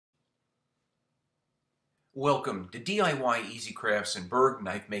Welcome to DIYeasycrafts and Berg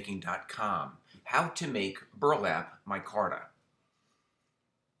Knife Making.com. How to make burlap micarta.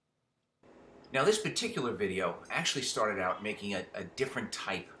 Now this particular video actually started out making a different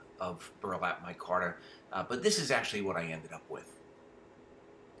type of burlap micarta, but this is actually what I ended up with.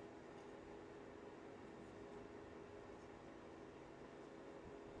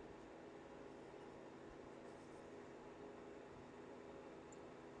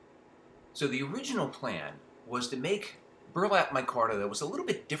 So the original plan was to make burlap micarta that was a little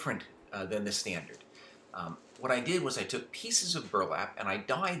bit different than the standard. What I did was I took pieces of burlap and I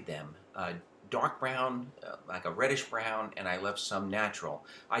dyed them dark brown, like a reddish brown, and I left some natural.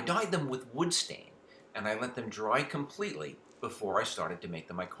 I dyed them with wood stain and I let them dry completely before I started to make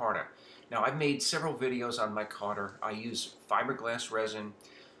the micarta. Now I've made several videos on micarta. I use fiberglass resin.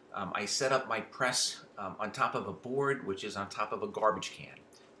 I set up my press on top of a board, which is on top of a garbage can.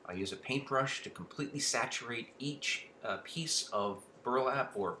 I use a paintbrush to completely saturate each piece of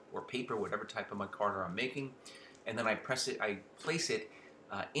burlap or paper, whatever type of micarta I'm making, and then I place it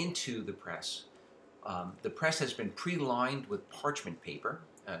into the press. The press has been pre-lined with parchment paper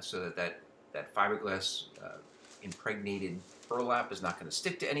so that fiberglass impregnated burlap is not going to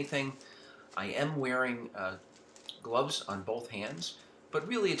stick to anything. I am wearing gloves on both hands, but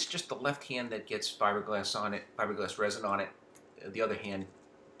really it's just the left hand that gets fiberglass resin on it. The other hand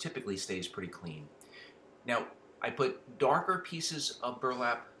typically stays pretty clean. Now, I put darker pieces of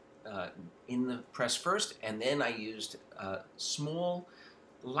burlap in the press first, and then I used small,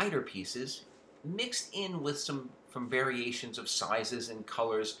 lighter pieces mixed in with some variations of sizes and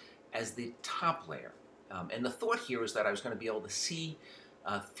colors as the top layer. And the thought here is that I was going to be able to see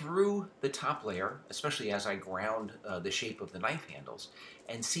through the top layer, especially as I ground the shape of the knife handles,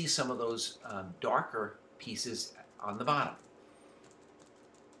 and see some of those darker pieces on the bottom.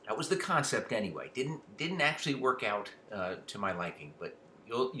 That was the concept anyway. Didn't actually work out to my liking, but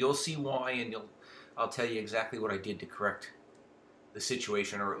you'll see why, and I'll tell you exactly what I did to correct the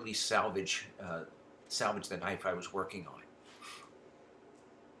situation, or at least salvage the knife I was working on.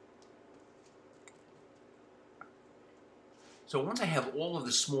 So once I have all of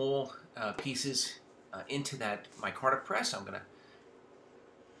the small pieces into that micarta press, I'm going to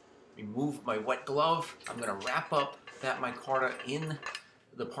remove my wet glove. I'm going to wrap up that micarta in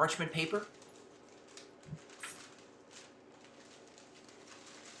the parchment paper.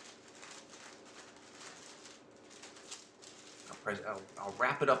 I'll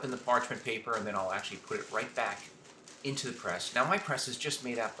wrap it up in the parchment paper, and then I'll actually put it right back into the press. Now my press is just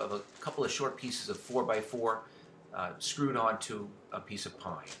made up of a couple of short pieces of 4x4 screwed onto a piece of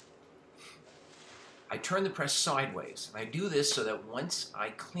pine. I turn the press sideways, and I do this so that once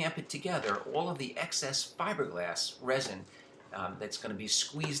I clamp it together, all of the excess fiberglass resin that's going to be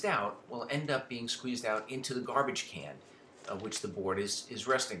squeezed out will end up being squeezed out into the garbage can, which the board is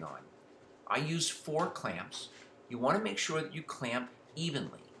resting on. I use 4 clamps. You want to make sure that you clamp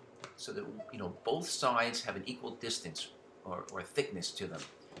evenly so that both sides have an equal distance or thickness to them.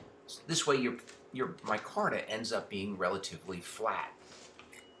 So this way your micarta ends up being relatively flat.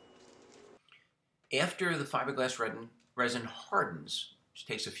 After the fiberglass resin hardens, which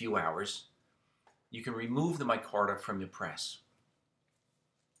takes a few hours, you can remove the micarta from the press.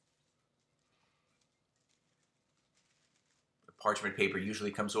 The parchment paper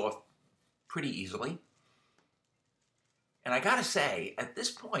usually comes off pretty easily. And I gotta say, at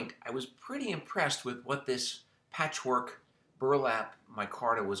this point, I was pretty impressed with what this patchwork burlap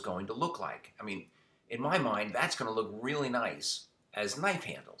micarta was going to look like. I mean, in my mind, that's going to look really nice as knife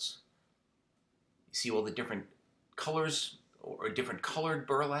handles. You see all the different colors or different colored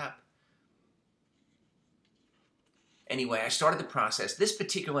burlap. Anyway, I started the process. This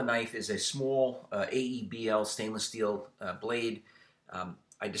particular knife is a small AEBL stainless steel blade.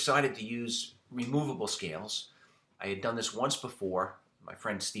 I decided to use removable scales. I had done this once before. My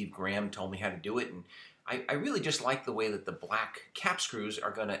friend Steve Graham told me how to do it, and I really just like the way that the black cap screws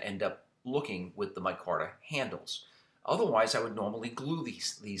are going to end up looking with the micarta handles. Otherwise, I would normally glue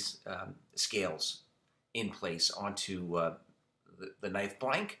these scales in place onto the knife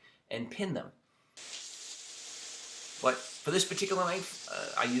blank and pin them. But for this particular knife,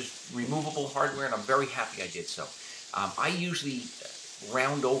 I used removable hardware, and I'm very happy I did so. I usually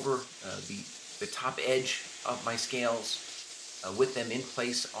round over the top edge of my scales with them in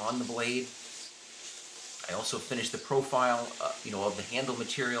place on the blade. I also finish the profile of the handle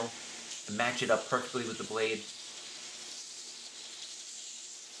material and match it up perfectly with the blade.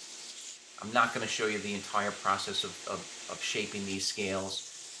 I'm not going to show you the entire process of shaping these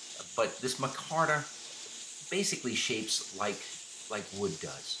scales, but this micarta basically shapes like wood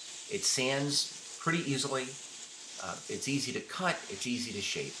does. It sands pretty easily. It's easy to cut, it's easy to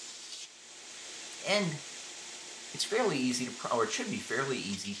shape. And it's fairly easy to, or it should be fairly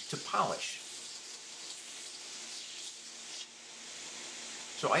easy to polish.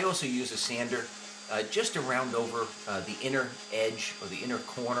 So I also use a sander just to round over the inner edge or the inner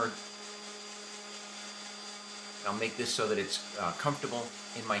corner. I'll make this so that it's comfortable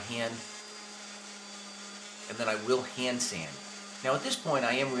in my hand. And then I will hand sand. Now at this point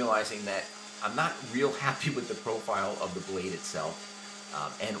I am realizing that I'm not real happy with the profile of the blade itself.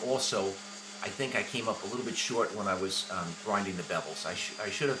 And also I think I came up a little bit short when I was grinding the bevels. I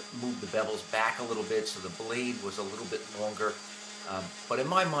should have moved the bevels back a little bit so the blade was a little bit longer. But in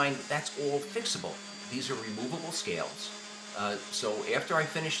my mind, that's all fixable. These are removable scales. So after I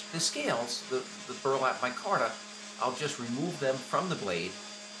finish the scales, the burlap micarta, I'll just remove them from the blade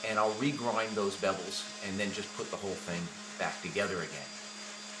and I'll regrind those bevels and then just put the whole thing back together again.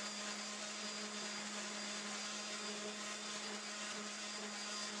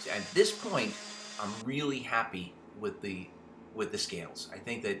 At this point, I'm really happy with the scales. I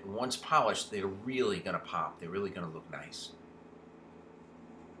think that once polished, they're really going to pop. They're really going to look nice.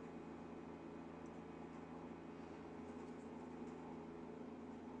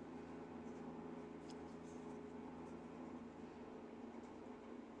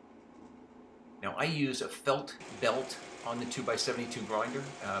 Now I use a felt belt on the 2x72 grinder.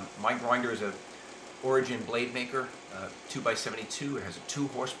 My grinder is a Origin blade maker, 2x72. It has a 2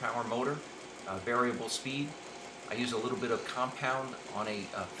 horsepower motor, variable speed. I use a little bit of compound on a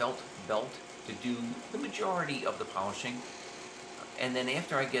felt belt to do the majority of the polishing. And then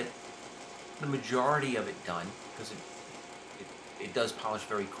after I get the majority of it done, because it does polish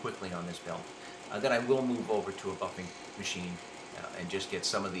very quickly on this belt, then I will move over to a buffing machine and just get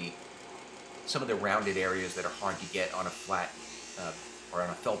some of the rounded areas that are hard to get on a flat or on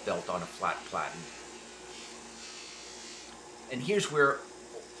a felt belt on a flat platen. And here's where,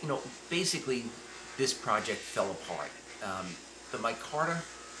 basically this project fell apart. The micarta,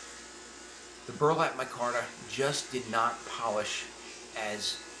 the burlap micarta, just did not polish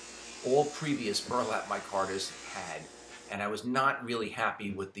as all previous burlap micartas had, and I was not really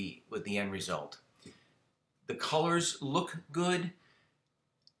happy with the end result. The colors look good,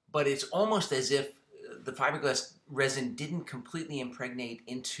 but it's almost as if the fiberglass resin didn't completely impregnate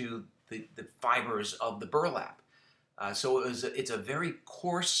into the fibers of the burlap. So it's a very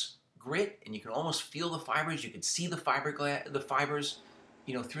coarse grit, and you can almost feel the fibers. You can see the fibers,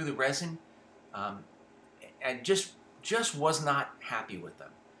 through the resin. And just was not happy with them.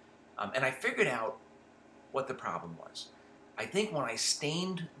 And I figured out what the problem was. I think when I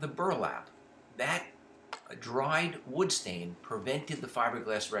stained the burlap, that dried wood stain prevented the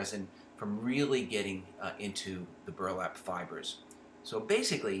fiberglass resin from really getting into the burlap fibers. So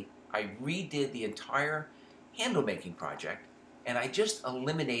basically, I redid the entire handle making project, and I just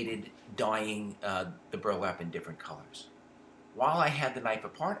eliminated dyeing the burlap in different colors. While I had the knife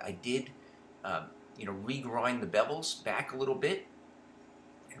apart, I did regrind the bevels back a little bit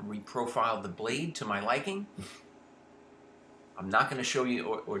and reprofiled the blade to my liking. I'm not going to show you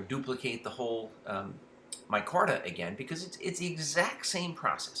or duplicate the whole micarta again, because it's the exact same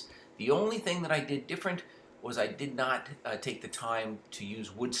process. The only thing that I did different was I did not take the time to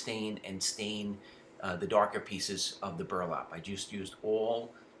use wood stain and stain the darker pieces of the burlap. I just used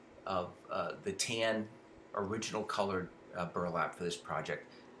all of the tan original colored burlap for this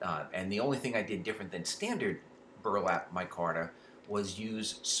project. And the only thing I did different than standard burlap micarta was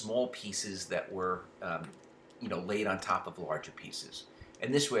use small pieces that were laid on top of larger pieces.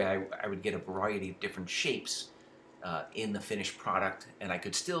 And this way I would get a variety of different shapes in the finished product, and I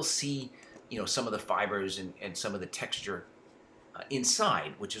could still see some of the fibers and some of the texture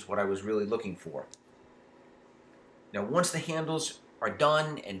inside, which is what I was really looking for. Now once the handles are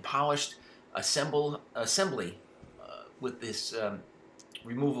done and polished, assembly with this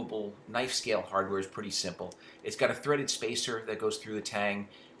removable knife scale hardware is pretty simple. It's got a threaded spacer that goes through the tang,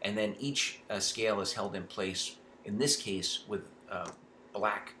 and then each scale is held in place, in this case with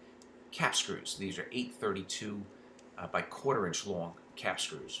black cap screws. These are 832 by 1/4 inch long cap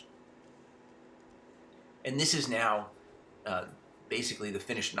screws. And this is now basically the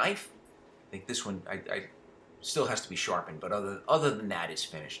finished knife. I think this one I still has to be sharpened, but other than that, it's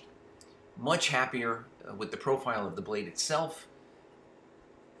finished. Much happier with the profile of the blade itself,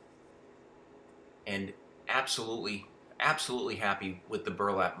 and absolutely happy with the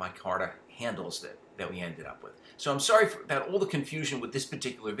burlap micarta handles that we ended up with. So I'm sorry about all the confusion with this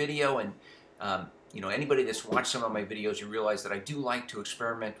particular video, and anybody that's watched some of my videos, you realize that I do like to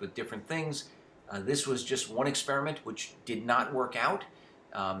experiment with different things. This was just one experiment which did not work out,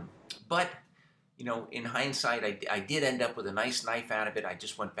 but you know, in hindsight, I did end up with a nice knife out of it. I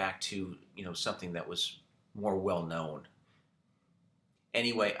just went back to, you know, something that was more well known.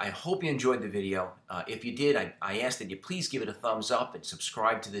 Anyway, I hope you enjoyed the video. If you did, I ask that you please give it a thumbs up and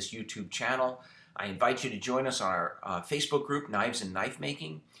subscribe to this YouTube channel. I invite you to join us on our Facebook group, Knives and Knife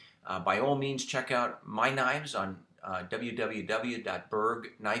Making. By all means, check out my knives on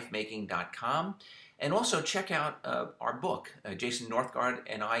www.bergknifemaking.com. And also check out our book. Jason Northgard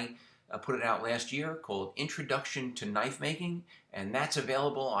and I put it out last year called Introduction to Knife Making, and that's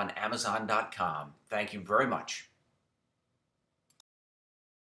available on Amazon.com. Thank you very much.